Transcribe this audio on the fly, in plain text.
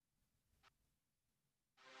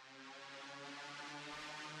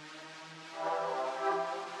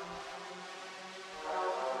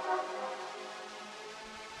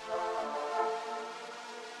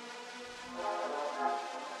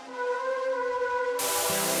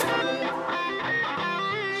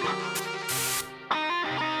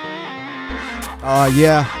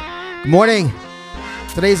Yeah. Good morning.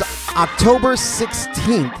 Today's October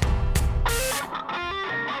 16th.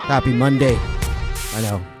 Happy Monday. I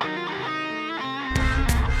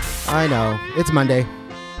know. It's Monday.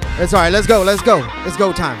 It's all right. Let's go. Let's go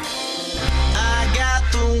time. I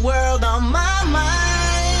got the world on my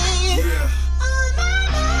mind.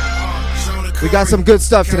 We got some good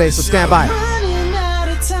stuff today, so stand by.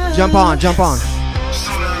 Jump on. Sooner or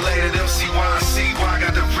later, they'll see why I see why I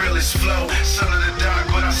got the realest flow. Son of the dark,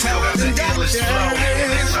 but I still got the illest flow.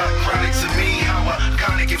 And it's ironic to me how a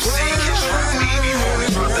chronic MC can drop me before he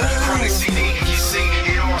dropped the chronic CD. You see,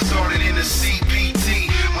 it all started in the CPT.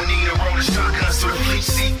 When Nina rolled the shotguns to the fleet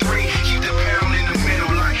C3. Keep the pound in the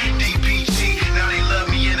middle like DPG. Now they love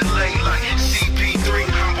me in the late like CP3.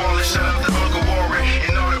 I'm ballin', shut up the Uncle Warren.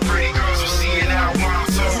 And all the pretty girls are seeing out while I'm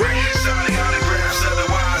touring. Signing autographs,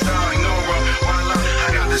 otherwise I'll ignore them. While I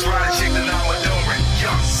got this rider chick that I'm adoring. Yo.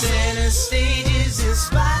 Center stages and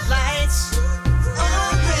spotlights.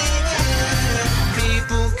 Oh, baby.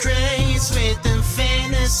 People craze with the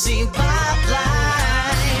fantasy pop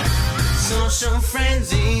life. Social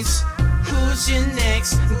frenzies. Who's your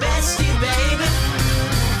next bestie, baby?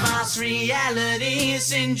 False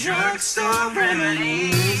realities and drugstore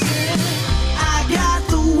remedies. I got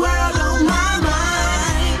the world on my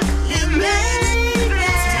mind. It maybe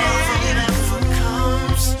never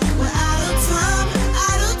comes. We're out of time,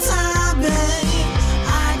 babe.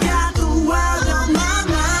 I got the world on my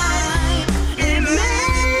mind. It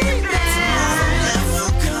maybe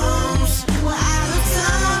never comes. We're out of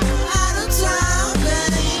time, babe.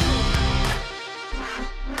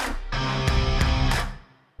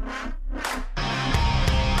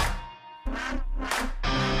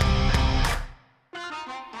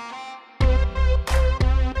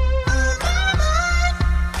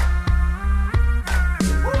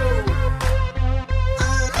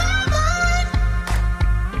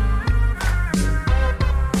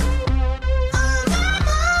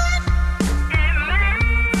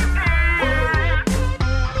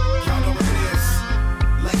 Y'all know what it is.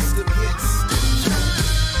 Let's do hits.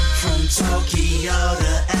 From Tokyo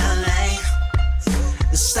to LA,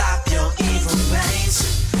 stop your evil ways.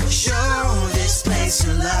 Show this place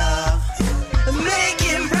your love. Make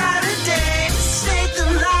it brighter days. Save the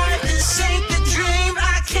life and save the dream.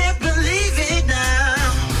 I can't believe it now.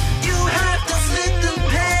 You have to flip the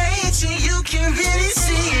page and you can really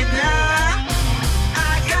see it now.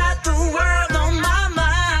 I got the world on my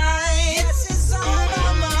mind. Yes, it's on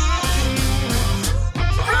my mind.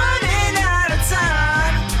 Running out of time.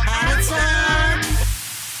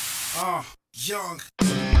 Young.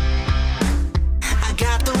 I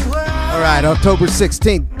got the world. All right, October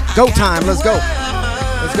 16th. Go time. Let's go.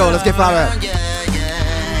 Let's get fired up. Yeah,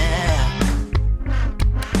 yeah.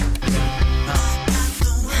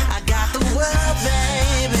 I got the world,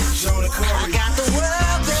 baby. Jonah I Corey. got the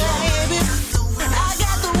world, baby. I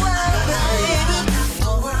got the world, baby.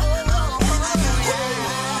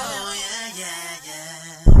 Yeah.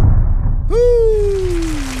 Woo.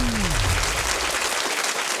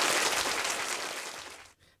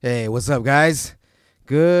 Hey, what's up, guys?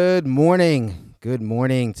 Good morning.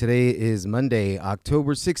 Today is Monday,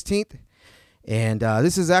 October 16th. And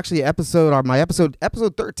this is actually episode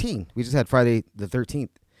 13. We just had Friday the 13th.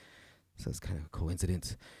 So it's kind of a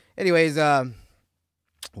coincidence. Anyways,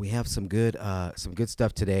 we have some good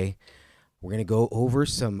stuff today. We're gonna go over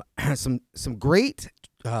some great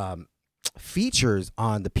features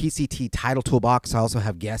on the PCT title toolbox. I also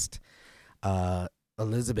have guest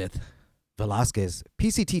Liz Velasquez,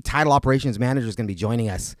 PCT title operations manager, is going to be joining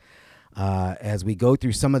us as we go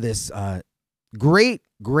through some of this great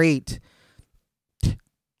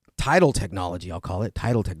title technology. I'll call it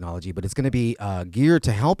title technology, but it's going to be geared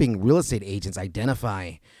to helping real estate agents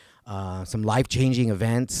identify some life-changing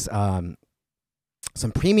events, some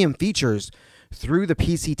premium features through the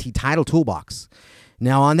PCT title toolbox.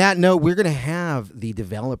 Now, on that note, we're going to have the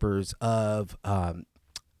developers of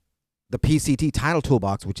the PCT title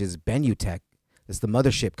toolbox, which is Benutech. It's the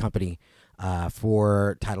mothership company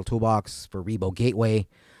for title toolbox, for Rebo Gateway.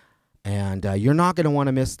 And you're not going to want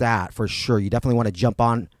to miss that for sure. You definitely want to jump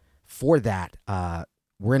on for that.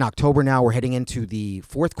 We're in October now. We're heading into the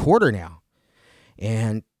fourth quarter now.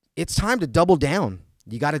 And it's time to double down.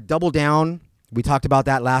 You got to double down. We talked about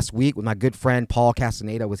that last week with my good friend Paul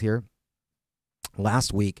Castaneda was here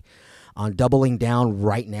last week on doubling down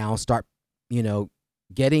right now. Start,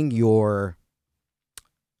 getting your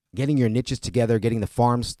niches together, getting the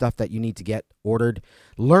farm stuff that you need to get ordered,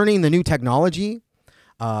 learning the new technology.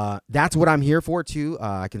 That's what I'm here for too.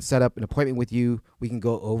 I can set up an appointment with you. We can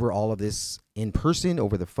go over all of this in person,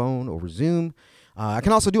 over the phone, over Zoom. I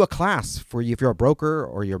can also do a class for you if you're a broker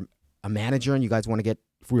or you're a manager and you guys want to get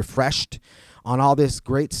refreshed on all this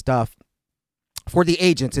great stuff for the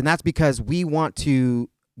agents. And that's because we want to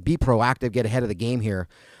be proactive, get ahead of the game here.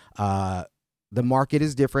 The market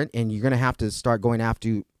is different, and you're going to have to start going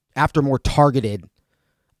after more targeted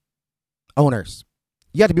owners.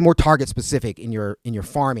 You have to be more target specific in your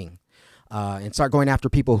farming, and start going after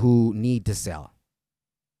people who need to sell.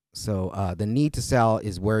 So the need to sell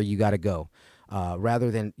is where you got to go,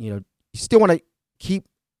 rather than, you still want to keep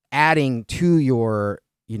adding to your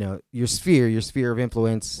sphere of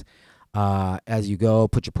influence as you go,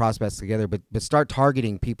 put your prospects together, but start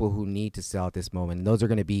targeting people who need to sell at this moment. And those are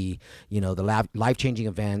going to be, the life-changing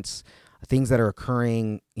events, things that are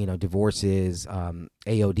occurring, divorces,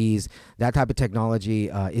 AODs. That type of technology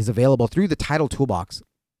is available through the Title Toolbox.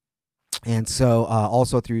 And so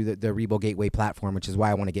also through the Rebo Gateway platform, which is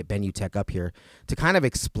why I want to get Ben Tech up here to kind of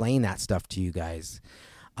explain that stuff to you guys.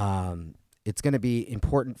 It's going to be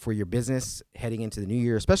important for your business heading into the new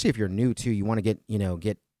year, especially if you're new too. You want to get,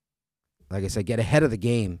 like I said, get ahead of the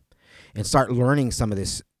game and start learning some of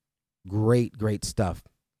this great stuff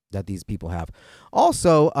that these people have.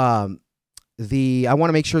 Also, I want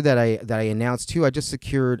to make sure that I announce too. I just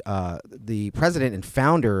secured the president and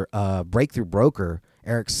founder of Breakthrough Broker,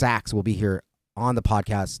 Eric Sachs, will be here on the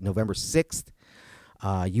podcast November 6th.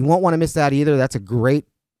 You won't want to miss that either. That's a great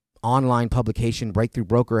online publication, Breakthrough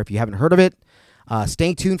Broker. If you haven't heard of it,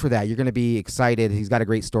 stay tuned for that. You're going to be excited. He's got a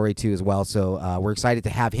great story too as well. So we're excited to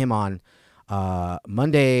have him on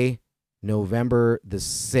Monday, November the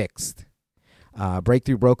 6th.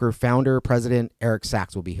 Breakthrough Broker founder, president, Eric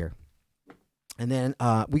Sachs will be here. And then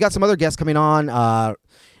we got some other guests coming on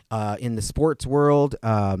in the sports world.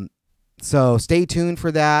 So stay tuned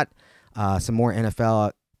for that. Some more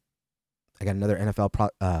NFL. I got another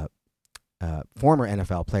former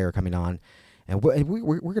NFL player coming on. And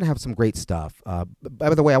we're going to have some great stuff. By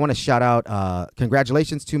the way, I want to shout out,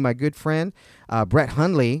 congratulations to my good friend, Brett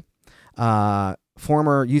Hundley,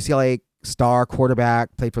 former UCLA star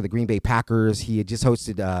quarterback, played for the Green Bay Packers. He had just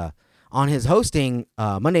hosted on his hosting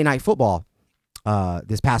Monday Night Football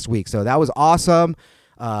this past week. So that was awesome.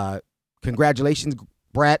 Congratulations,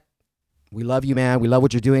 Brett. We love you, man. We love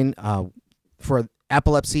what you're doing for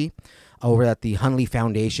epilepsy over at the Hundley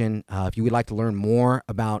Foundation. If you would like to learn more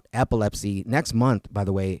about epilepsy, next month, by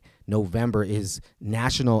the way, November, is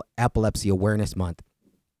National Epilepsy Awareness Month.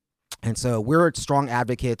 And so we're strong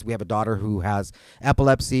advocates. We have a daughter who has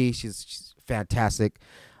epilepsy. She's a fantastic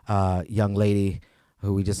young lady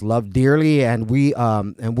who we just love dearly. And we're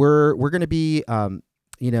going to be,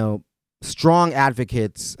 strong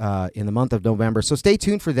advocates in the month of November. So stay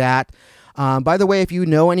tuned for that. By the way, if you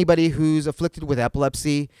know anybody who's afflicted with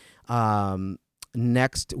epilepsy,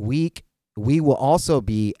 next week we will also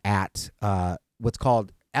be at what's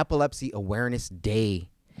called Epilepsy Awareness Day,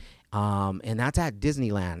 and that's at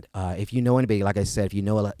Disneyland. If you know anybody, like I said, if you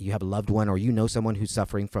know you have a loved one or you know someone who's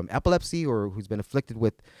suffering from epilepsy or who's been afflicted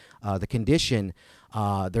with the condition,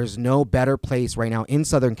 there's no better place right now in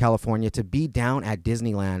Southern California to be down at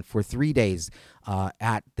Disneyland for 3 days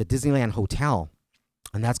at the Disneyland Hotel.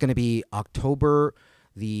 And that's going to be October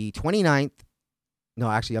the 29th.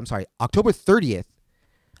 No, actually, I'm sorry, October 30th.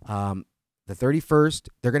 The 31st,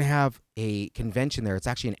 they're going to have a convention there. It's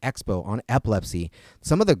actually an expo on epilepsy.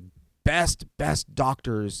 Some of the best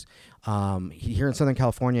doctors here in Southern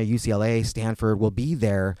California, UCLA, Stanford, will be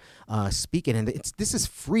there speaking. And this is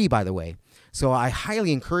free, by the way. So I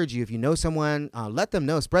highly encourage you, if you know someone, let them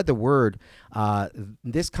know, spread the word.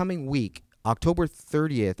 This coming week, October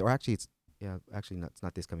 30th, or actually it's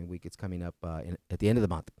not this coming week. It's coming up at the end of the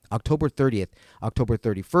month, October 30th, October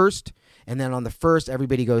 31st. And then on the 1st,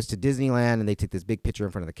 everybody goes to Disneyland and they take this big picture in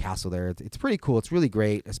front of the castle there. It's pretty cool. It's really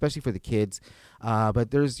great, especially for the kids. But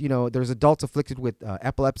there's adults afflicted with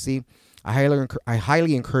epilepsy. I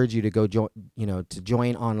highly encourage you to go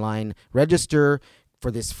join online, register for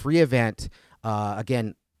this free event.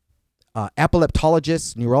 Again,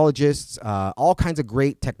 epileptologists, neurologists, all kinds of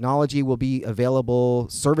great technology will be available.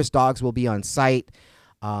 Service dogs will be on site.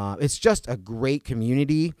 It's just a great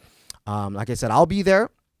community. Like I said, I'll be there.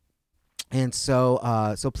 And so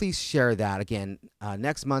please share that. Again,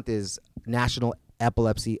 next month is National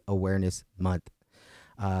Epilepsy Awareness Month.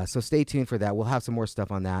 So stay tuned for that. We'll have some more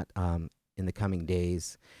stuff on that in the coming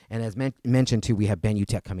days. And as mentioned too, we have Ben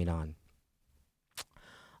Tech coming on.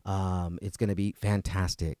 It's going to be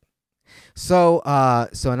fantastic. So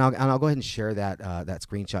and I'll go ahead and share that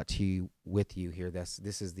screenshot with you here.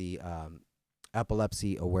 This is the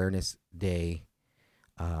Epilepsy Awareness Day.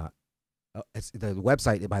 The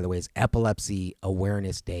website, by the way, is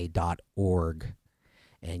epilepsyawarenessday.org,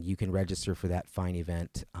 and you can register for that fine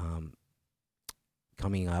event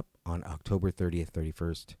coming up on October 30th,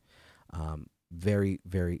 31st. Very,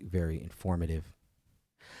 very, very informative.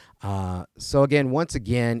 So again, once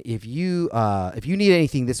again, if you need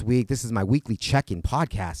anything this week, this is my weekly check-in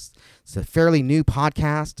podcast. It's a fairly new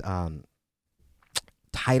podcast.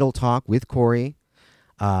 Title Talk with Corey.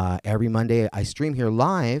 Every Monday, I stream here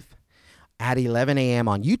live at 11 a.m.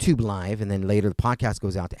 on YouTube Live, and then later the podcast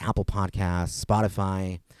goes out to Apple Podcasts,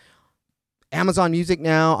 Spotify, Amazon Music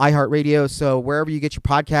now, iHeartRadio. So wherever you get your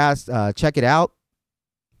podcast, check it out.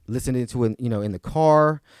 Listen to it, in the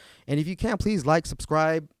car, and if you can, please like,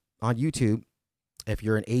 subscribe on YouTube. If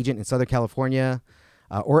you're an agent in Southern California,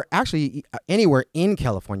 or actually anywhere in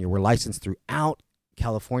California, we're licensed throughout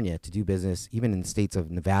California to do business, even in the states of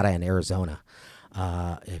Nevada and Arizona.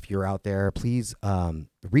 If you're out there, please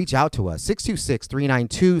reach out to us,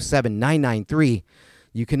 626-392-7993.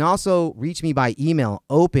 You can also reach me by email,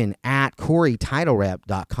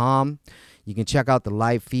 open@CoreyTitleRep.com. You can check out the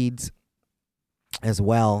live feeds as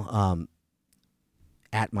well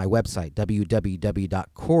at my website,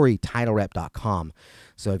 www.CoreyTitleRep.com.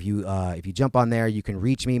 So if you jump on there, you can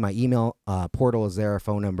reach me. My email portal is there,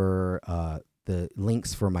 phone number, the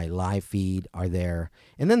links for my live feed are there.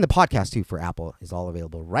 And then the podcast, too, for Apple is all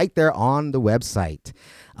available right there on the website.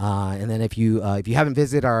 And then if you haven't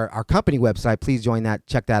visited our company website, please join that.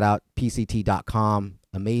 Check that out, pct.com.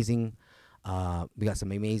 Amazing. We got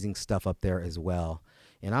some amazing stuff up there as well.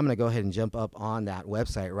 And I'm going to go ahead and jump up on that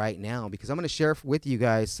website right now because I'm going to share with you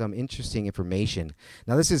guys some interesting information.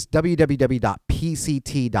 Now, this is www.pct.com.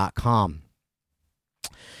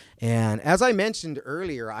 And as I mentioned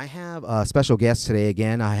earlier, I have a special guest today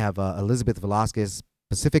again. I have Liz Velasquez,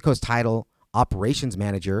 Pacific Coast Title Operations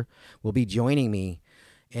Manager, will be joining me.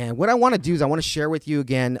 And what I want to do is I want to share with you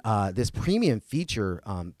again this premium feature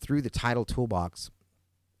through the Title Toolbox.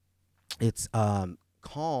 It's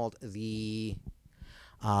called the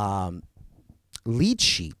lead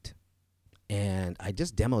sheet. And I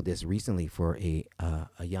just demoed this recently for a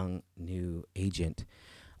young new agent.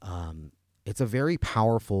 It's a very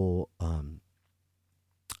powerful,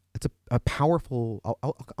 it's a powerful,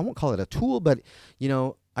 I won't call it a tool, but,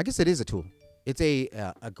 I guess it is a tool. It's a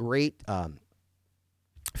great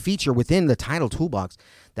feature within the Title Toolbox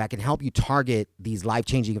that can help you target these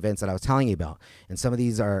life-changing events that I was telling you about. And some of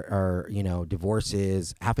these are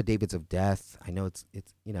divorces, affidavits of death. I know it's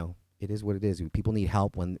it is what it is. People need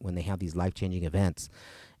help when they have these life-changing events.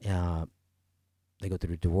 They go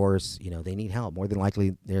through a divorce, they need help. More than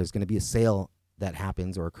likely, there's going to be a sale that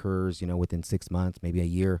happens or occurs, within 6 months, maybe a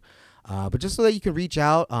year. But just so that you can reach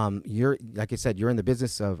out, you're, like I said, you're in the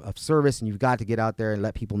business of service, and you've got to get out there and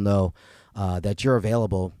let people know that you're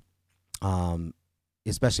available,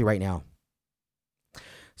 especially right now.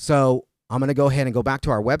 So I'm going to go ahead and go back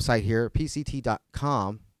to our website here,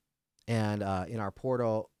 pct.com, and in our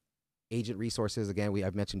portal, agent resources, again,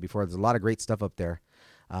 I've mentioned before, there's a lot of great stuff up there.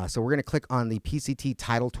 So we're going to click on the PCT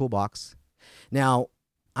Title Toolbox. Now,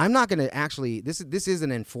 I'm not going to actually, this is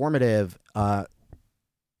an informative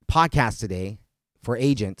podcast today for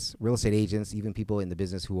agents, real estate agents, even people in the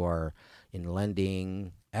business who are in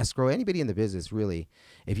lending, escrow, anybody in the business, really.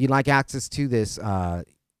 If you'd like access to this,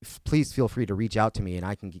 please feel free to reach out to me, and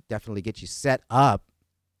I can definitely get you set up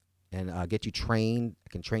and get you trained.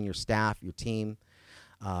 I can train your staff, your team.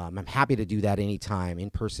 I'm happy to do that anytime,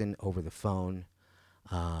 in person, over the phone.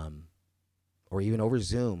 Or even over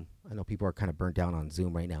Zoom. I know people are kind of burnt down on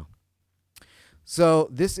Zoom right now. So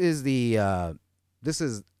this is the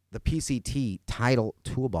PCT Title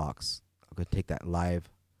Toolbox. I'm going to take that live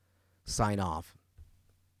sign off.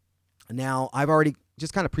 Now, I've already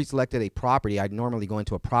just kind of pre-selected a property. I'd normally go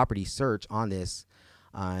into a property search on this.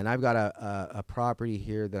 And I've got a property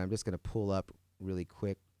here that I'm just going to pull up really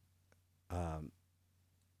quick. And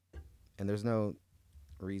there's no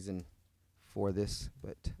reason for this,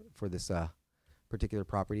 but for this particular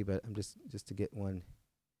property, but I'm just to get one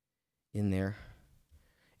in there.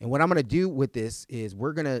 And what I'm going to do with this is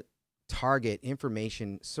we're going to target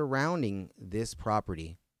information surrounding this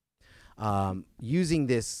property using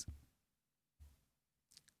this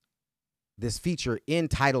feature in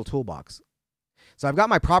Title Toolbox. So I've got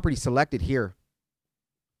my property selected here.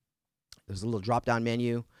 There's a little drop-down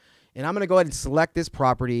menu, and I'm going to go ahead and select this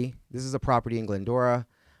property. This is a property in Glendora.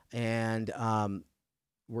 And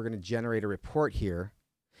we're going to generate a report here.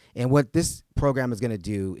 And what this program is going to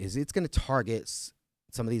do is it's going to target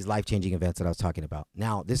some of these life-changing events that I was talking about.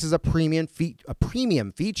 Now, this is a premium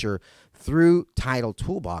feature through Title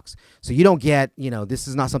Toolbox. So you don't get, this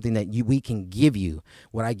is not something that we can give you.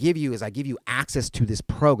 What I give you is I give you access to this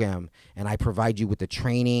program, and I provide you with the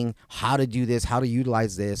training, how to do this, how to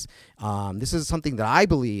utilize this. This is something that I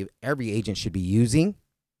believe every agent should be using,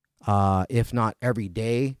 if not every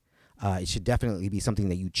day. It should definitely be something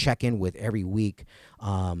that you check in with every week,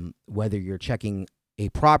 whether you're checking a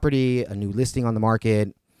property, a new listing on the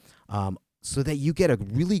market, so that you get a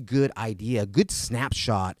really good idea, a good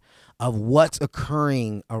snapshot of what's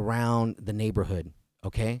occurring around the neighborhood.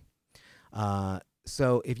 Okay.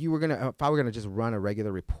 So if I were gonna just run a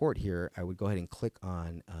regular report here, I would go ahead and click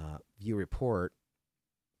on View Report,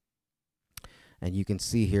 and you can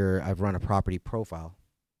see here I've run a property profile,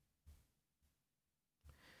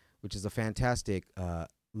 which is a fantastic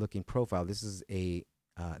looking profile. This is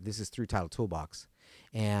through Title Toolbox.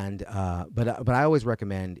 And but I always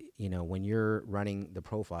recommend, when you're running the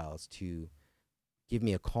profiles, to give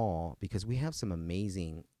me a call, because we have some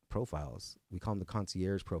amazing profiles. We call them the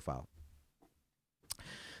concierge profile.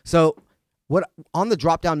 So on the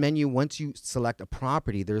drop down menu, once you select a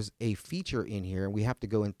property, there's a feature in here, and we have to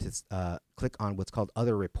go into click on what's called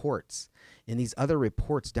other reports. In these other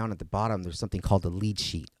reports down at the bottom, there's something called a lead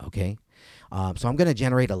sheet. Okay. So I'm going to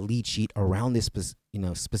generate a lead sheet around this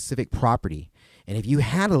specific property. And if you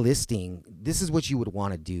had a listing, this is what you would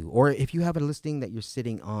want to do. Or if you have a listing that you're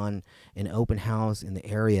sitting on an open house in the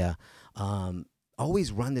area,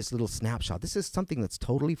 always run this little snapshot. This is something that's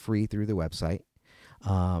totally free through the website.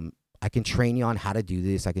 I can train you on how to do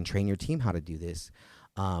this. I can train your team how to do this.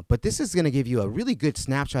 But this is going to give you a really good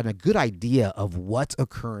snapshot and a good idea of what's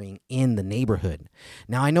occurring in the neighborhood.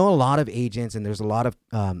 Now, I know a lot of agents, and there's a lot of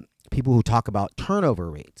people who talk about turnover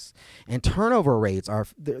rates. And turnover rates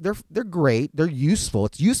they're great. They're useful.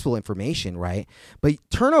 It's useful information, right? But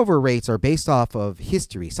turnover rates are based off of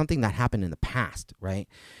history, something that happened in the past, right?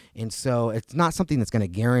 And so it's not something that's going to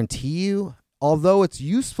guarantee you. Although it's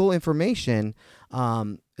useful information,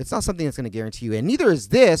 it's not something that's going to guarantee you. And neither is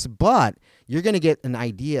this, but you're going to get an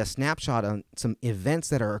idea, a snapshot on some events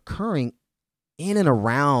that are occurring in and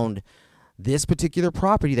around this particular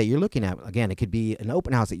property that you're looking at. Again, it could be an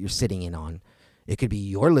open house that you're sitting in on. It could be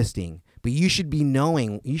your listing, but you should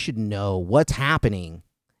know what's happening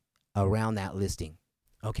around that listing.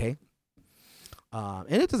 Okay.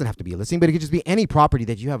 And it doesn't have to be a listing, but it could just be any property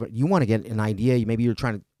that you want to get an idea. Maybe you're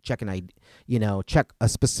trying to check check a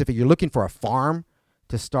specific, you're looking for a farm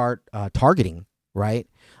to start targeting, right?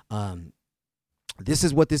 This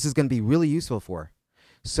is what this is going to be really useful for.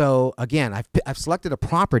 So again, I've selected a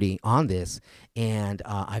property on this, and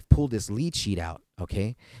I've pulled this lead sheet out.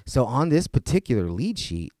 Okay. So on this particular lead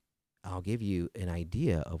sheet, I'll give you an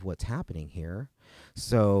idea of what's happening here.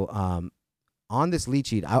 So, on this lead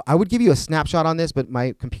sheet, I would give you a snapshot on this, but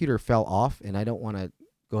my computer fell off, and I don't want to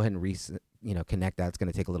go ahead and connect that. It's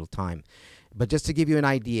going to take a little time. But just to give you an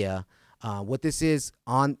idea, what this is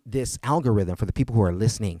on this algorithm for the people who are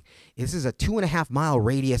listening, this is a 2.5 mile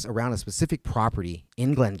radius around a specific property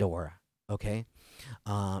in Glendora. Okay.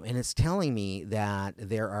 And it's telling me that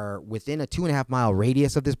there are, within a 2.5 mile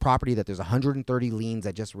radius of this property, that there's 130 liens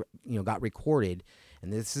that just got recorded.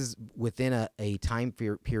 And this is within a time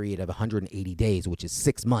period of 180 days, which is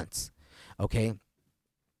 6 months. Okay.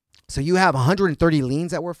 So you have 130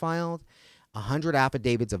 liens that were filed, 100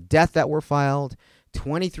 affidavits of death that were filed,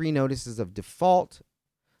 23 notices of default,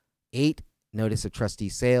 8 notice of trustee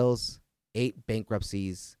sales, 8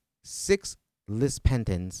 bankruptcies, 6 list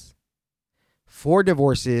pendants, 4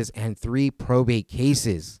 divorces, and 3 probate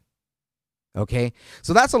cases. Okay.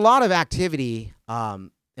 So that's a lot of activity. And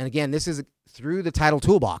again, this is through the Title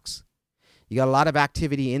Toolbox. You got a lot of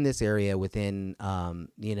activity in this area within,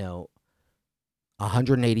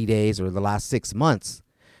 180 days or the last 6 months.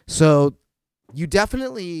 So you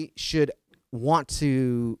definitely should want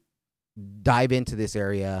to dive into this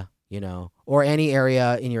area, or any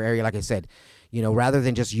area in your area. Like I said, rather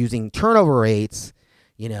than just using turnover rates,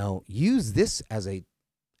 use this as a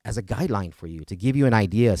guideline for you, to give you an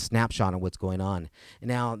idea, a snapshot of what's going on.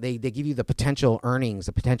 Now, they give you the potential earnings,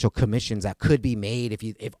 the potential commissions that could be made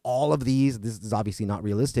if all of this is obviously not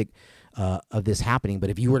realistic of this happening, but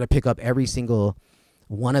if you were to pick up every single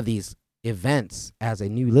one of these events as a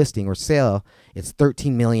new listing or sale, it's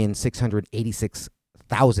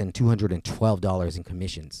 $13,686,212 in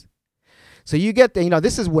commissions. So you get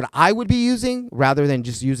this is what I would be using rather than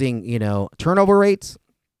just using, turnover rates.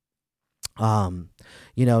 I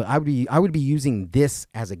would be using this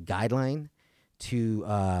as a guideline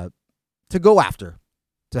to go after,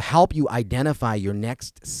 to help you identify your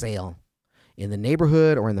next sale in the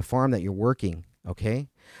neighborhood or in the farm that you're working. Okay.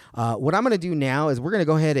 What I'm going to do now is we're going to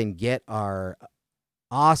go ahead and get our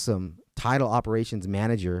awesome title operations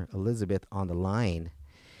manager, Elizabeth, on the line.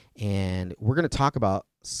 And we're going to talk about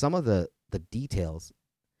some of the details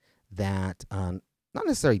that, not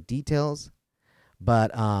necessarily details,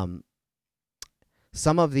 but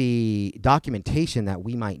some of the documentation that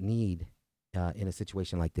we might need in a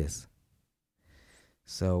situation like this.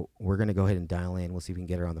 So we're going to go ahead and dial in. We'll see if we can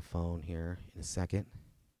get her on the phone here in a second.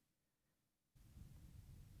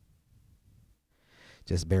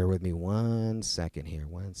 Just bear with me 1 second here.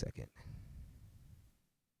 1 second.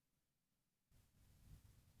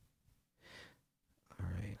 All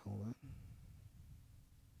right, hold on.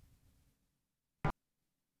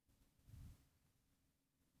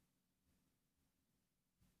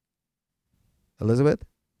 Elizabeth?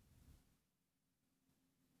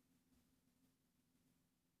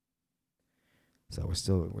 So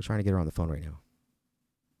we're trying to get her on the phone right now.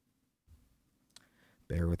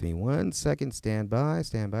 Bear with me 1 second. Stand by.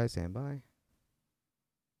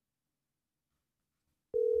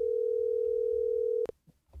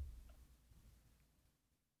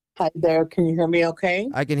 Hi there. Can you hear me okay?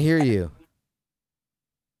 I can hear you.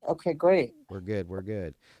 Okay, great. We're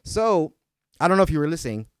good. So I don't know if you were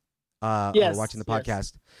listening or Yes, watching the yes.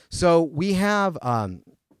 podcast. So we have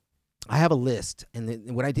I have a list,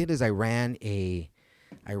 and what I did is I ran a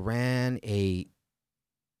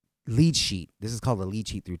lead sheet. This is called a lead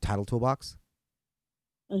sheet through Title Toolbox.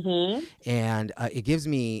 Mm-hmm. And it gives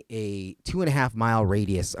me a 2.5 mile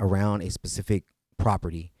radius around a specific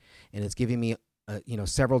property, and it's giving me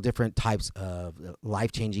several different types of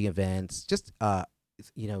life-changing events, just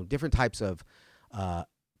different types of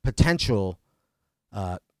potential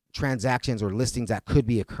transactions or listings that could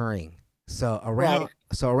be occurring. So around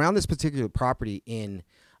this particular property in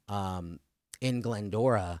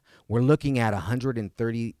Glendora, we're looking at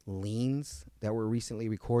 130 liens that were recently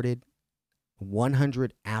recorded,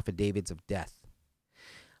 100 affidavits of death.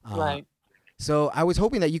 Right. So I was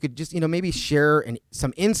hoping that you could just, maybe share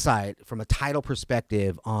some insight from a title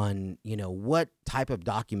perspective on, what type of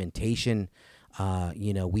documentation,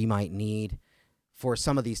 we might need for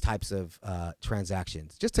some of these types of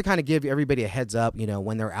transactions, just to kind of give everybody a heads up,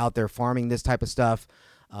 when they're out there farming this type of stuff,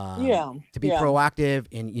 to be proactive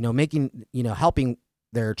and, making, helping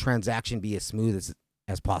their transaction be as smooth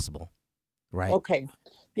as possible. Right. Okay.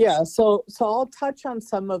 Yeah. So I'll touch on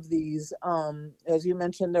some of these. As you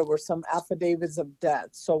mentioned, there were some affidavits of death.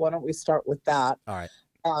 So why don't we start with that? All right.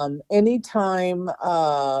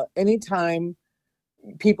 Anytime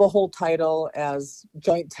people hold title as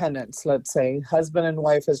joint tenants, let's say husband and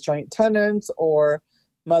wife as joint tenants, or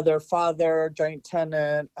mother, father, joint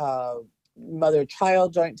tenant, mother,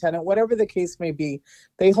 child, joint tenant, whatever the case may be,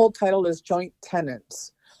 they hold title as joint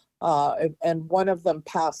tenants, and one of them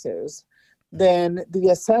passes, then the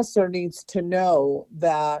assessor needs to know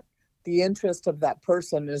that the interest of that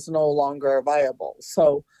person is no longer viable.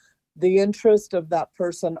 So the interest of that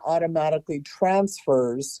person automatically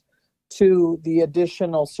transfers to the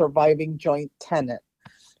additional surviving joint tenant.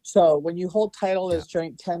 So when you hold title as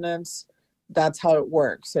joint tenants, that's how it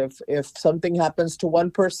works. If something happens to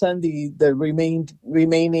one person, the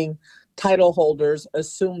remaining title holders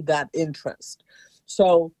assume that interest.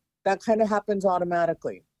 So that kind of happens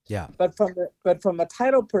automatically. Yeah. But from a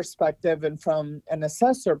title perspective and from an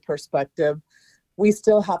assessor perspective, we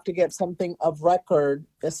still have to get something of record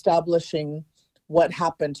establishing what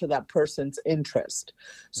happened to that person's interest.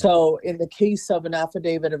 So in the case of an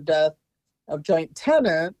affidavit of death of joint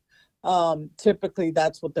tenant, typically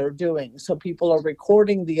that's what they're doing. So people are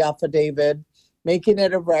recording the affidavit, making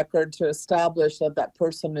it a record to establish that that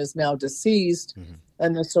person is now deceased,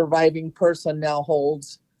 and the surviving person now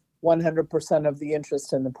holds 100% of the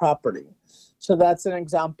interest in the property. So that's an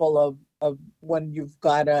example of when you've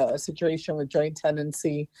got a situation with joint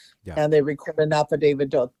tenancy, and they record an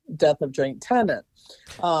affidavit death of joint tenant.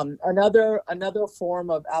 Another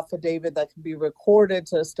form of affidavit that can be recorded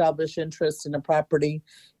to establish interest in a property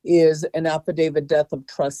is an affidavit death of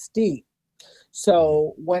trustee.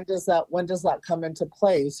 So when does that come into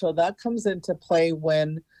play? So that comes into play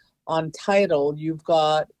when on title you've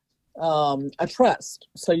got a trust.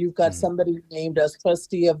 So you've got somebody named as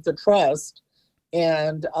trustee of the trust,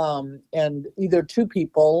 and either two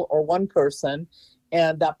people or one person,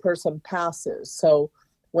 and that person passes. So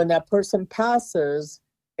when that person passes,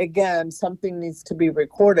 again, something needs to be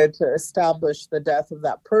recorded to establish the death of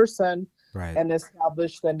that person, and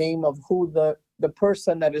establish the name of who the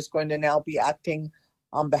person that is going to now be acting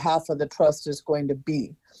on behalf of the trust is going to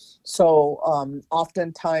be. So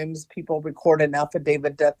oftentimes people record an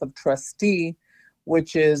affidavit death of trustee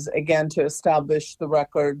which is again to establish the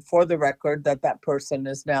record that that person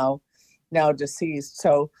is now deceased.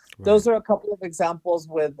 So those are a couple of examples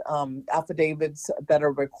with affidavits that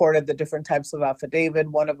are recorded, the different types of affidavit,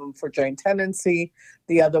 one of them for joint tenancy,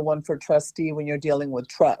 the other one for trustee when you're dealing with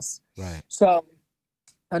trust. Right. So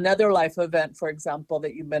another life event, for example,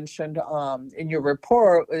 that you mentioned in your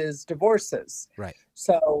report is divorces. Right.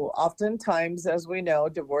 So oftentimes, as we know,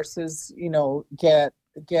 divorces, get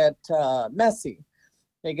messy.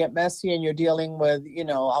 They get messy, and you're dealing with,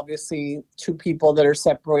 obviously two people that are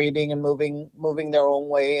separating and moving their own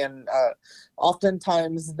way, and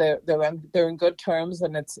oftentimes they're in good terms,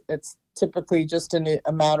 and it's typically just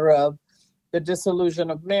a matter of the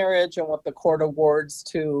dissolution of marriage and what the court awards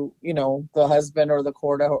to, the husband, or the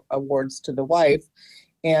court awards to the wife.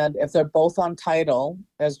 And if they're both on title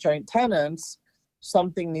as joint tenants,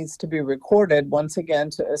 something needs to be recorded once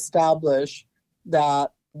again to establish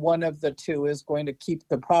that one of the two is going to keep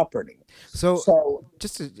the property. So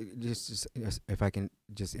just if I can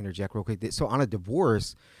just interject real quick. So on a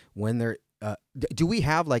divorce, when they're do we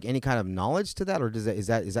have like any kind of knowledge to that, or is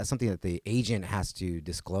that something that the agent has to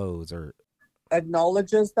disclose or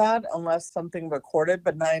acknowledges that unless something recorded,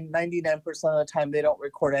 but 99% of the time they don't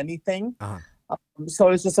record anything. So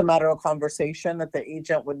it's just a matter of conversation that the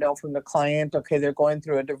agent would know from the client, okay, they're going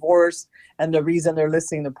through a divorce, and the reason they're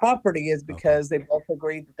listing the property is because they both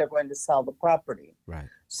agreed that they're going to sell the property. Right.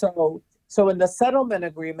 So in the settlement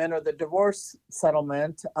agreement or the divorce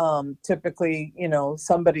settlement, typically,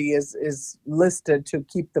 somebody is listed to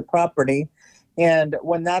keep the property. And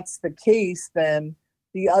when that's the case, then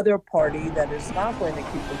the other party that is not going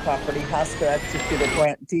to keep the property has to execute a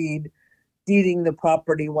grant deed, deeding the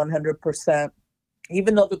property 100%.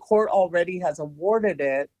 Even though the court already has awarded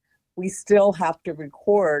it, we still have to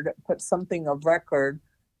put something of record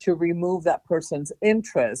to remove that person's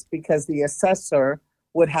interest, because the assessor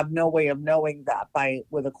would have no way of knowing that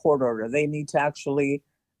with a court order. They need to actually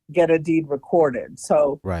get a deed recorded.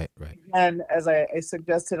 So, right. And as I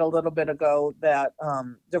suggested a little bit ago, that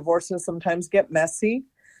divorces sometimes get messy.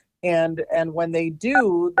 And when they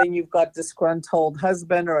do, then you've got disgruntled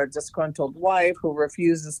husband or a disgruntled wife who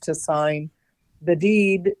refuses to sign the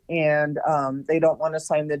deed, and they don't want to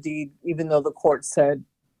sign the deed, even though the court said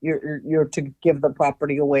you're to give the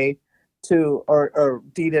property away to or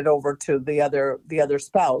deed it over to the other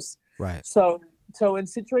spouse. Right. So in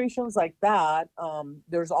situations like that,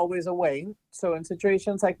 there's always a way. So in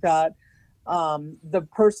situations like that, the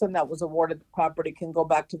person that was awarded the property can go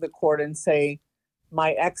back to the court and say,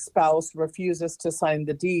 my ex-spouse refuses to sign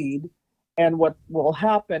the deed. And what will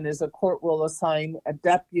happen is a court will assign a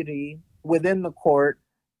deputy within the court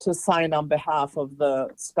to sign on behalf of the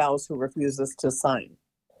spouse who refuses to sign.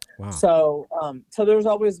 Wow. So there's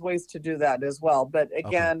always ways to do that as well. But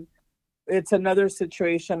again, it's another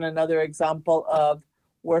situation, another example of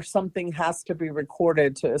where something has to be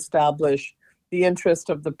recorded to establish the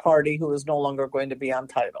interest of the party who is no longer going to be on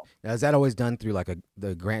title. Now, is that always done through like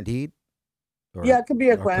the grant deed? It could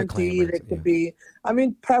be a grant deed. It could be,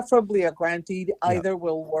 preferably a grant deed. Either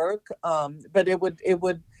will work. But it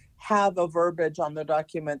would have a verbiage on the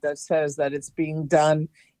document that says that it's being done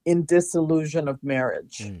in dissolution of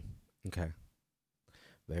marriage. Okay.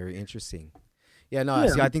 Very interesting. Yeah, no,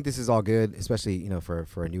 see, I think this is all good, especially,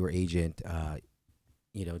 for a newer agent,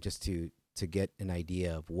 just to get an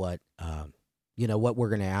idea of what, what we're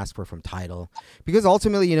going to ask for from title, because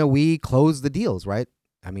ultimately, we close the deals, right?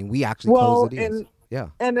 I mean, we actually close the deals.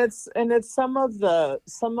 And it's some of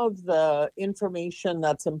the information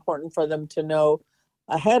that's important for them to know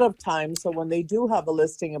ahead of time. So when they do have a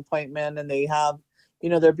listing appointment and they have,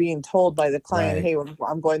 they're being told by the client, hey,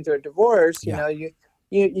 I'm going through a divorce, you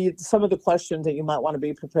some of the questions that you might want to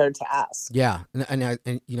be prepared to ask. Yeah. And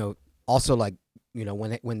also like,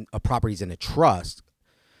 when a property's in a trust.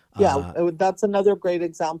 That's another great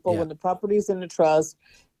example. When the property's in a trust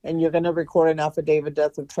and you're going to record an affidavit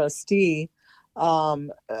death of trustee,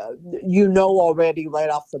 already right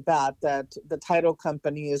off the bat that the title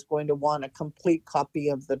company is going to want a complete copy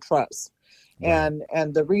of the trust. Right.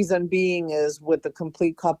 And the reason being is, with the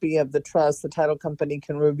complete copy of the trust, the title company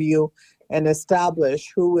can review and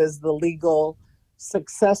establish who is the legal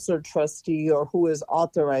successor trustee or who is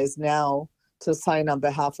authorized now to sign on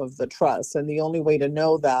behalf of the trust. And the only way to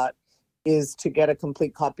know that is to get a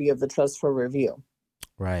complete copy of the trust for review.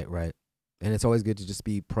 Right. And it's always good to just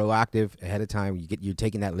be proactive ahead of time. You're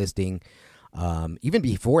taking that listing. Even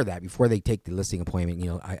before they take the listing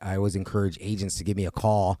appointment, I always encourage agents to give me a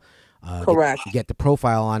call. Correct. Get the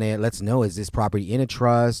profile on it. Let's know, is this property in a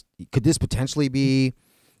trust? Could this potentially be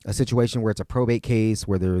a situation where it's a probate case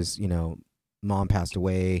where there's, mom passed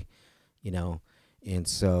away, And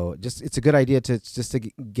so just it's a good idea to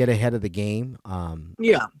get ahead of the game.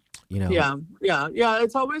 Yeah. You know, Yeah.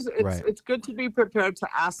 It's always right, it's good to be prepared to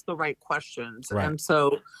ask the right questions. right. And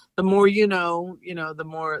so the more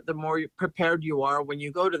the more prepared you are when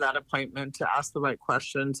you go to that appointment to ask the right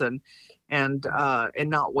questions and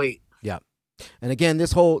not wait. Yeah. And again,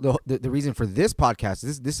 this whole the reason for this podcast,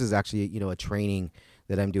 this is actually, you know, a training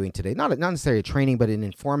that I'm doing today. Not necessarily a training, but an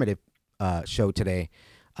informative show today,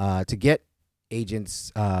 to get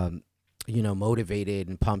agents, you know, motivated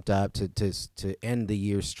and pumped up to end the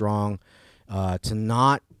year strong, to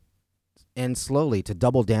not end slowly, to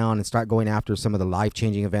double down and start going after some of the life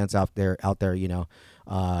changing events out there. You know,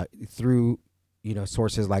 through, you know,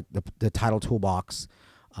 sources like the Title Toolbox.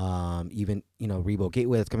 Even, you know, Rebo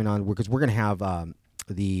Gateway that's coming on, because we're going to have a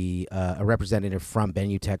representative from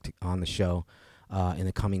Benutech on the show in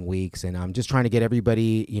the coming weeks. And I'm just trying to get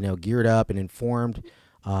everybody, you know, geared up and informed,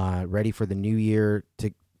 ready for the new year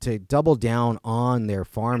to double down on their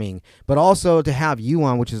farming, but also to have you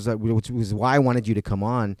on, which was why I wanted you to come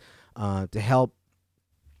on, to help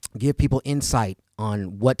give people insight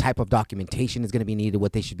on what type of documentation is going to be needed,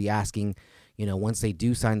 what they should be asking, you know, once they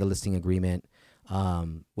do sign the listing agreement.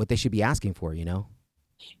 What they should be asking for, you know?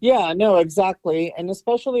 Yeah, no, exactly. And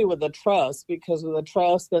especially with the trust, because with the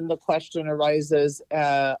trust, then the question arises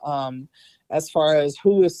as far as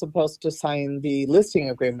who is supposed to sign the listing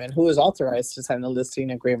agreement, who is authorized to sign the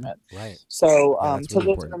listing agreement. Right. So, Yeah, that's so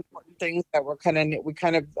really those are important things that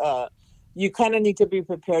you kind of need to be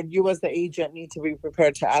prepared. You as the agent need to be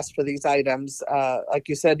prepared to ask for these items, like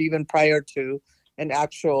you said, even prior to an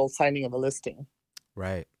actual signing of a listing.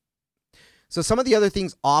 Right. So some of the other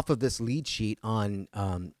things off of this lead sheet on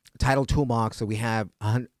Title Toolbox, so we have,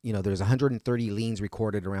 you know, there's 130 liens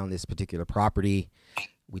recorded around this particular property.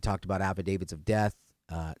 We talked about affidavits of death,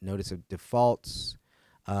 notice of defaults,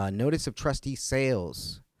 notice of trustee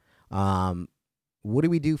sales. What do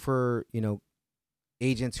we do for, you know,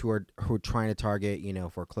 agents who are trying to target, you know,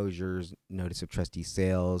 foreclosures, notice of trustee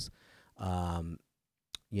sales?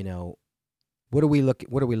 You know, what are we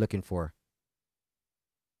looking for?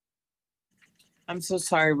 I'm so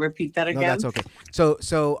sorry. Repeat that again. No, that's okay.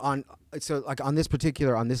 So on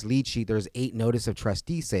this lead sheet, there's 8 notice of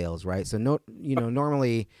trustee sales, right? So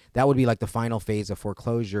normally that would be like the final phase of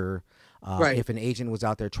foreclosure. Right. If an agent was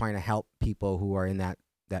out there trying to help people who are in that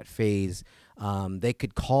phase, they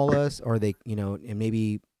could call us, or they, you know, and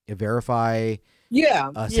maybe verify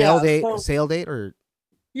a sale date or.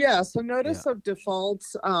 Yeah, so notice of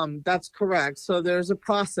defaults, that's correct. So there's a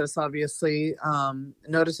process, obviously.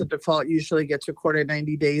 Notice of default usually gets recorded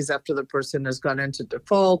 90 days after the person has gone into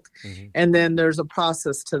default. Mm-hmm. And then there's a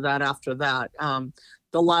process to that after that.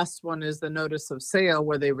 The last one is the notice of sale,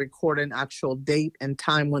 where they record an actual date and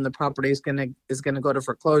time when the property is gonna go to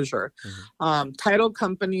foreclosure. Mm-hmm. Title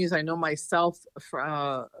companies, I know myself,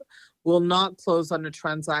 will not close on a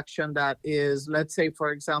transaction that is, let's say,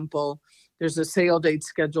 for example, there's a sale date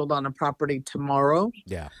scheduled on a property tomorrow.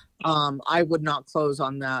 Yeah. I would not close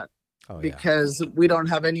on that because yeah. we don't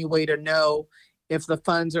have any way to know if the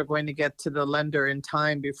funds are going to get to the lender in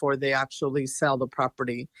time before they actually sell the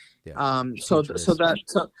property. Yeah. So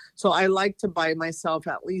I like to buy myself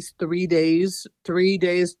at least 3 days,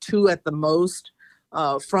 2 at the most,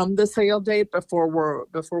 from the sale date before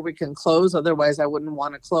we can close. Otherwise, I wouldn't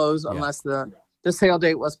want to close unless the sale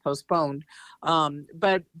date was postponed.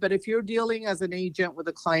 But if you're dealing as an agent with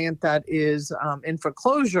a client that is in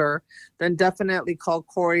foreclosure, then definitely call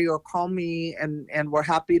Corey or call me, and we're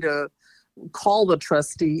happy to call the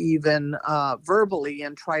trustee even verbally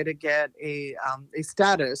and try to get a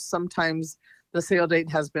status. Sometimes the sale date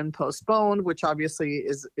has been postponed, which obviously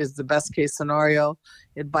is the best case scenario.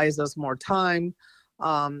 It buys us more time.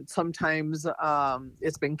 Sometimes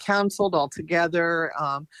it's been canceled altogether,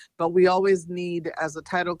 but we always need, as a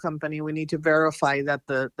title company, we need to verify that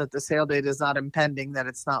the sale date is not impending, that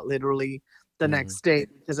it's not literally the next date,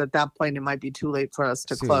 because at that point it might be too late for us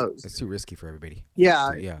to close. It's too risky for everybody.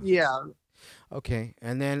 Yeah. Okay,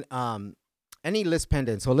 and then any list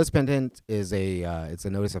pendant. So list pendant is it's a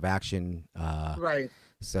notice of action. Right.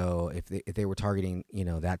 So if they were targeting, you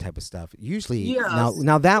know, that type of stuff, usually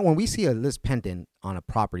now that when we see a list pendant on a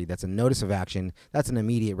property, that's a notice of action. That's an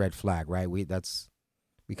immediate red flag, right? That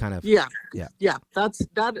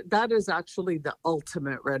is actually the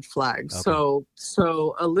ultimate red flag. Okay.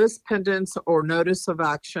 So a list pendant or notice of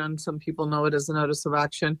action, some people know it as a notice of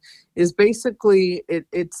action, is basically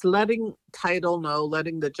it's letting title know,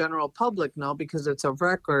 letting the general public know, because it's a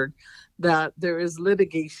record, that there is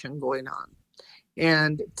litigation going on.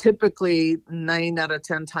 And typically 9 out of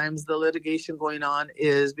 10 times the litigation going on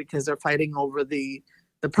is because they're fighting over the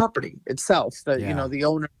property itself, the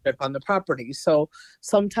ownership on the property. So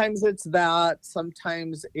sometimes it's that,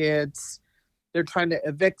 sometimes it's they're trying to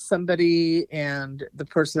evict somebody and the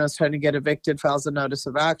person that's trying to get evicted files a notice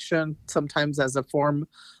of action, sometimes as a form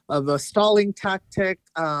of a stalling tactic.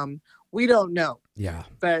 We don't know. Yeah.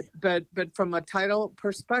 But from a title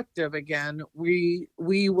perspective, again, we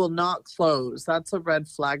will not close. That's a red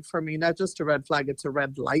flag for me. Not just a red flag, it's a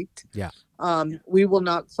red light. Yeah. We will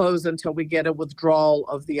not close until we get a withdrawal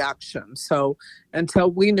of the action. So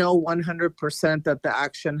until we know 100% that the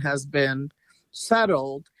action has been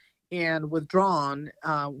settled and withdrawn,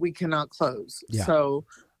 we cannot close. Yeah. So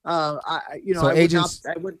agents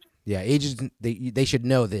would. Yeah, agents they should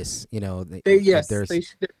know this.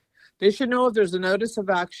 They should know if there's a notice of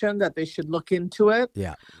action that they should look into it.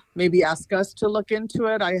 Yeah. Maybe ask us to look into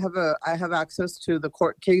it. I have access to the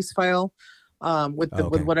court case file with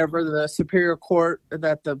whatever the superior court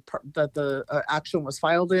that the action was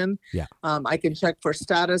filed in. Yeah. I can check for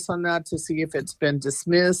status on that to see if it's been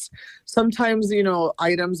dismissed. Sometimes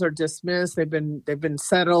items are dismissed. They've been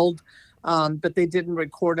settled, but they didn't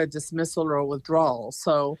record a dismissal or a withdrawal.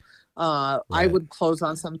 So. I would close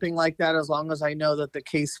on something like that as long as I know that the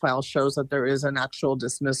case file shows that there is an actual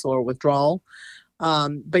dismissal or withdrawal.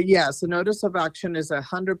 But yes, a notice of action is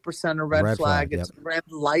 100% a red flag. It's a red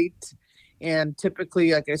light. And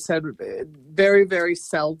typically, like I said, very, very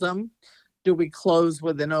seldom do we close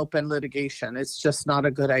with an open litigation. It's just not a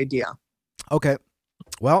good idea. Okay.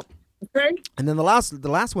 Well, okay. And then the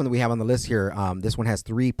last one that we have on the list here, this one has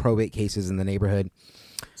 3 probate cases in the neighborhood.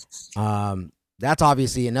 That's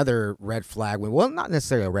obviously another red flag. Well, not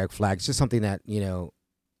necessarily a red flag. It's just something that,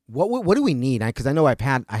 what do we need? Because I know I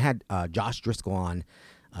had Josh Driscoll on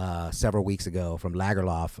several weeks ago from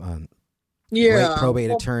Lagerlof. Great probate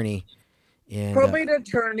attorney. And, probate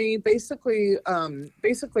attorney, basically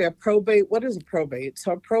a probate. What is a probate?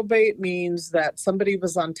 So a probate means that somebody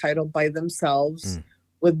was on title by themselves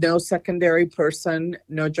with no secondary person,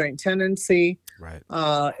 no joint tenancy. Right.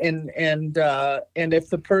 And if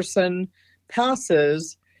the person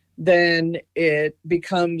passes, then it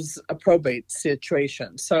becomes a probate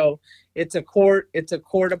situation. So it's a court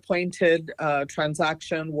appointed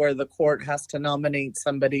transaction where the court has to nominate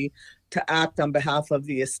somebody to act on behalf of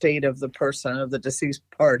the estate of the person, of the deceased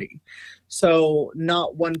party. So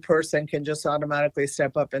not one person can just automatically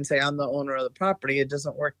step up and say, I'm the owner of the property. It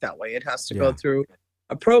doesn't work that way. It has to go through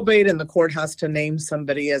a probate, and the court has to name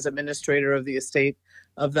somebody as administrator of the estate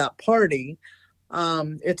of that party.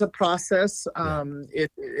 It's a process.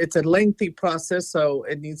 It's a lengthy process, so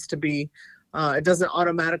it needs to be. It doesn't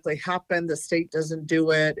automatically happen. The state doesn't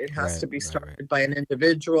do it. It has to be started by an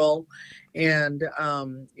individual, and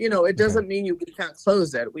it doesn't mean we can't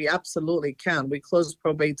close it. We absolutely can. We close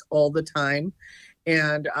probates all the time.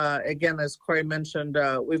 And again, as Corey mentioned,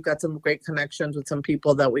 we've got some great connections with some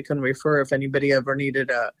people that we can refer if anybody ever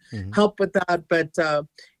needed help with that. But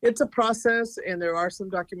it's a process, and there are some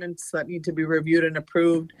documents that need to be reviewed and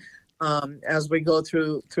approved as we go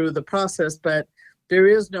through the process. But there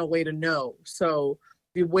is no way to know. So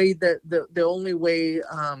the way that the only way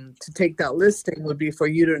to take that listing would be for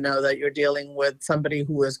you to know that you're dealing with somebody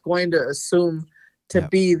who is going to assume to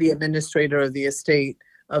be the administrator of the estate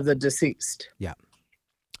of the deceased. Yeah.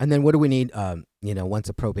 And then what do we need? Once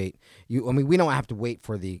a probate, we don't have to wait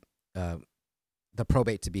for the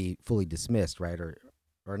probate to be fully dismissed, right?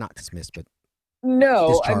 Or not dismissed, but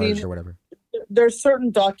discharged or whatever. There's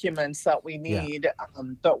certain documents that we need,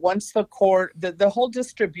 but once the court, the whole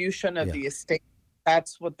distribution of the estate,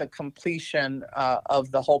 that's what the completion of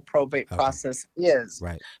the whole probate process is.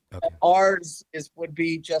 Right. Okay. Ours would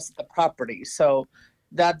be just the property. So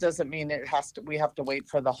that doesn't mean we have to wait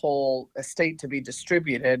for the whole estate to be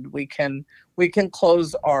distributed. We can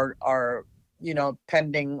close our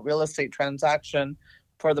pending real estate transaction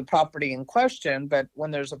for the property in question, but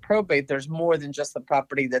when there's a probate, there's more than just the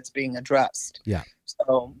property that's being addressed. Yeah.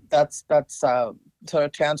 So that's so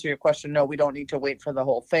to answer your question, no, we don't need to wait for the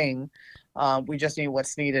whole thing. We just need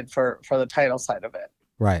what's needed for the title side of it.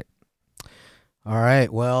 Right. All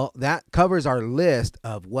right. Well, that covers our list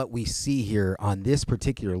of what we see here on this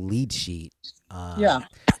particular lead sheet.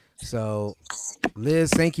 So,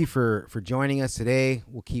 Liz, thank you for joining us today.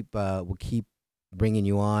 We'll keep bringing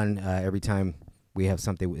you on every time we have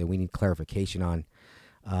something that we need clarification on.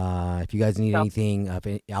 If you guys need anything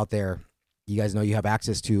out there, you guys know you have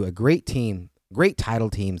access to a great team, great title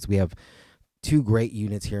teams. We have 2 great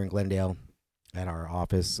units here in Glendale at our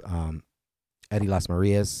office. Eddie Las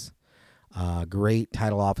Marias. Great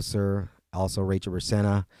title officer, also Rachel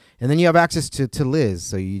Rosena. And then you have access to Liz.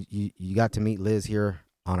 So you got to meet Liz here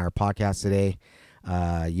on our podcast today.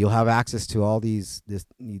 You'll have access to all these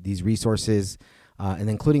resources, and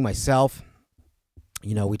including myself.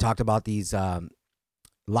 We talked about these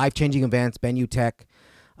life-changing events, Bennu Tech.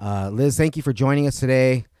 Liz, thank you for joining us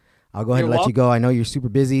today. I'll go ahead and let you go. I know you're super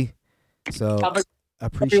busy, so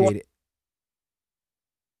appreciate it.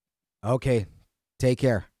 Okay, take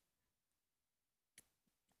care.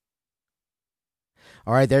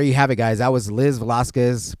 All right, there you have it, guys. That was Liz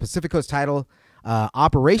Velasquez, Pacific Coast Title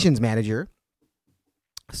Operations Manager.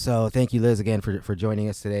 So thank you, Liz, again for joining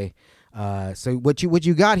us today. So what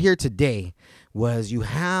you got here today was you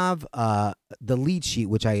have the lead sheet,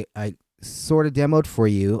 which I sort of demoed for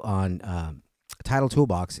you on Title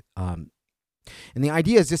Toolbox. And the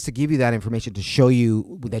idea is just to give you that information to show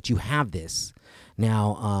you that you have this.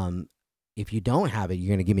 Now, if you don't have it, you're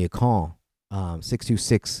going to give me a call,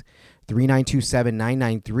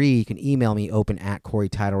 626-3927-993. You can email me,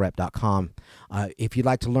 open@CoreyTitleRep.com. If you'd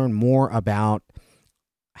like to learn more about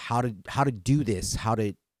how to do this, how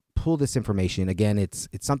to pull this information, again, it's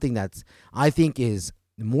something that's, I think, is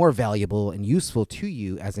more valuable and useful to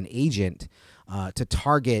you as an agent to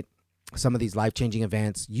target some of these life-changing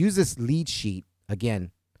events. Use this lead sheet.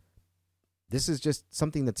 Again, this is just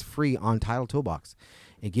something that's free on Title Toolbox.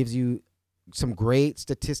 It gives you some great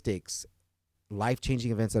statistics,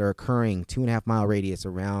 life-changing events that are occurring 2.5 mile radius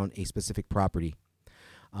around a specific property.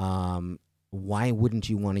 Why wouldn't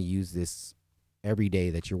you want to use this every day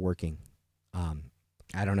that you're working?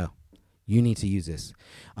 I don't know. You need to use this.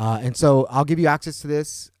 And so I'll give you access to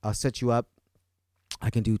this. I'll set you up. I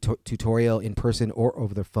can do tutorial in person or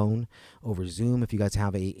over the phone, over Zoom. If you guys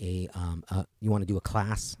have you want to do a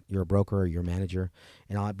class, you're a broker or you're a manager,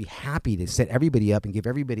 and I'll be happy to set everybody up and give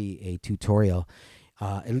everybody a tutorial.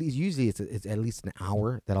 At least usually it's at least an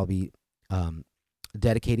hour that I'll be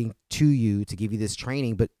dedicating to you to give you this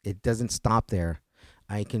training, but it doesn't stop there.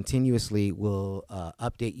 I continuously will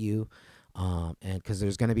update you, and because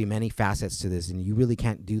there's going to be many facets to this, and you really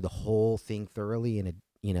can't do the whole thing thoroughly in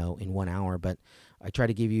 1 hour, but I try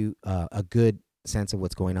to give you a good sense of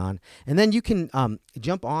what's going on. And then you can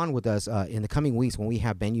jump on with us in the coming weeks when we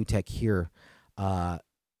have Bennu Tech here to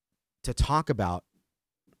talk about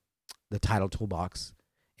the Title Toolbox.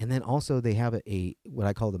 And then also they have a what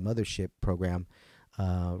I call the mothership program,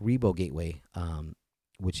 Rebo Gateway,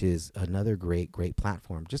 which is another great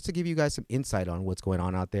platform, just to give you guys some insight on what's going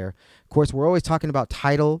on out there. Of course, we're always talking about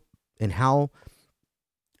title and how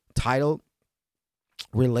title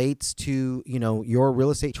relates to your real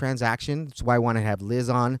estate transaction. That's why I want to have Liz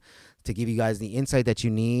on to give you guys the insight that you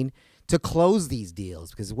need to close these deals,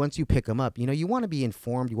 because once you pick them up, you want to be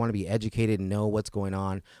informed, you want to be educated and know what's going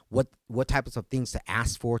on, what types of things to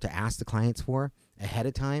ask the clients for ahead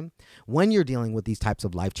of time when you're dealing with these types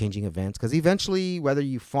of life-changing events. Because eventually, whether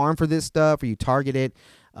you farm for this stuff or you target it,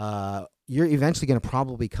 you're eventually going to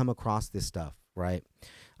probably come across this stuff, right?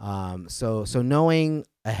 So knowing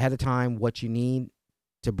ahead of time what you need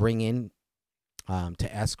to bring in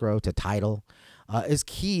to escrow, to title, is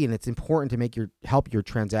key, and it's important to help your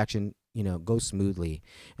transaction go smoothly.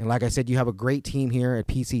 And like I said, you have a great team here at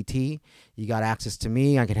PCT. You got access to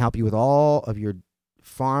me. I can help you with all of your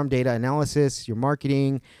farm data analysis, your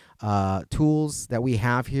marketing tools that we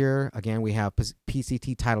have here. Again, we have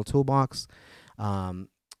PCT Title Toolbox.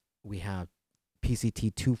 We have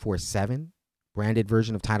PCT 247, branded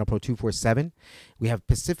version of Title Pro 247. We have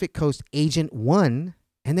Pacific Coast Agent 1.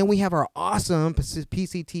 And then we have our awesome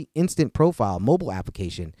PCT Instant Profile mobile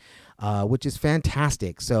application, which is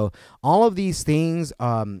fantastic. So all of these things,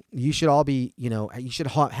 you should all be, you should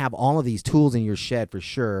have all of these tools in your shed for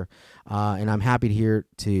sure. And I'm happy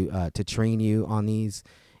to train you on these,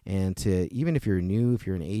 and to, even if you're new, if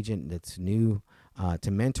you're an agent that's new,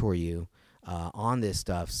 to mentor you on this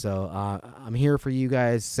stuff. So I'm here for you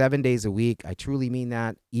guys 7 days a week. I truly mean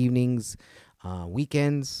that. Evenings,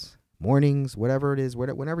 weekends, mornings, whatever it is,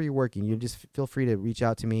 whenever you're working, you just feel free to reach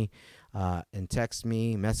out to me and text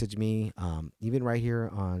me, message me, even right here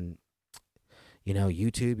on,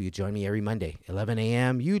 YouTube. You join me every Monday, 11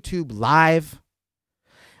 a.m. YouTube live.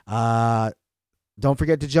 Don't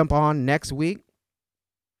forget to jump on next week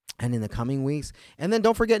and in the coming weeks. And then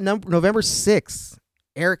don't forget November 6th,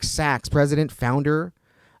 Eric Sachs, president, founder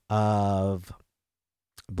of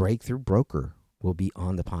Breakthrough Broker, will be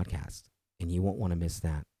on the podcast, and you won't want to miss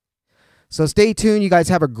that. So stay tuned. You guys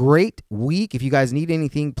have a great week. If you guys need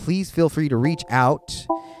anything, please feel free to reach out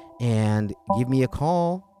and give me a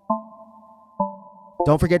call.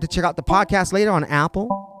 Don't forget to check out the podcast later on Apple,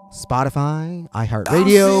 Spotify,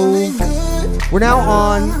 iHeartRadio. We're now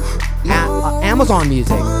on Amazon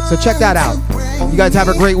Music, so check that out. You guys have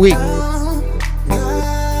a great week.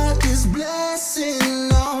 God is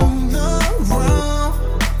blessing on the road.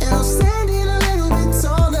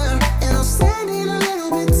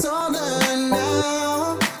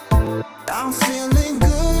 I'm feeling